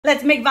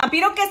Let's make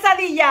Vampiro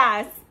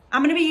quesadillas.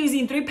 I'm gonna be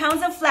using 3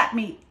 pounds of flat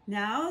meat.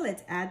 Now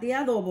let's add the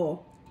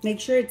adobo. Make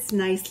sure it's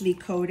nicely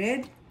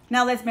coated.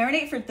 Now let's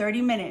marinate for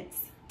 30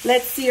 minutes.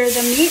 Let's sear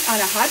the meat on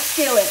a hot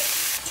skillet.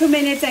 2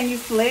 minutes and you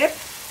flip.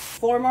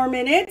 4 more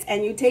minutes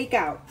and you take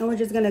out. And we're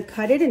just gonna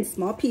cut it in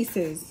small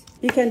pieces.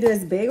 You can do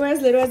as big or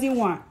as little as you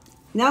want.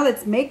 Now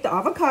let's make the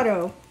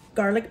avocado.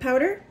 Garlic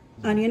powder,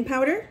 onion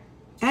powder,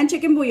 and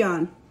chicken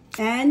bouillon.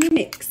 And you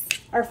mix.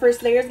 Our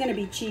first layer is gonna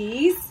be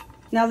cheese.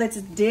 Now let's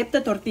dip the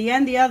tortilla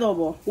in the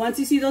adobo. Once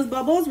you see those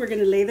bubbles, we're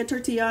gonna lay the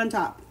tortilla on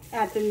top.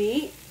 Add the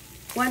meat.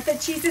 Once the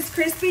cheese is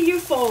crispy, you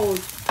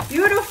fold.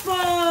 Beautiful!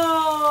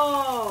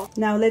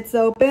 Now let's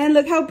open.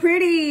 Look how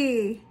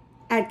pretty.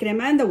 Add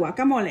crema and the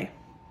guacamole.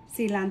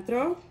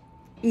 Cilantro.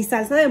 Y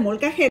salsa de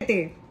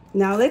molcajete.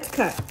 Now let's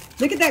cut.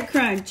 Look at that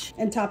crunch.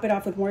 And top it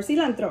off with more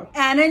cilantro.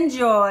 And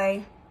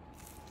enjoy.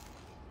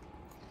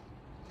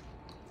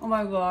 Oh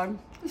my God,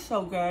 it's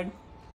so good.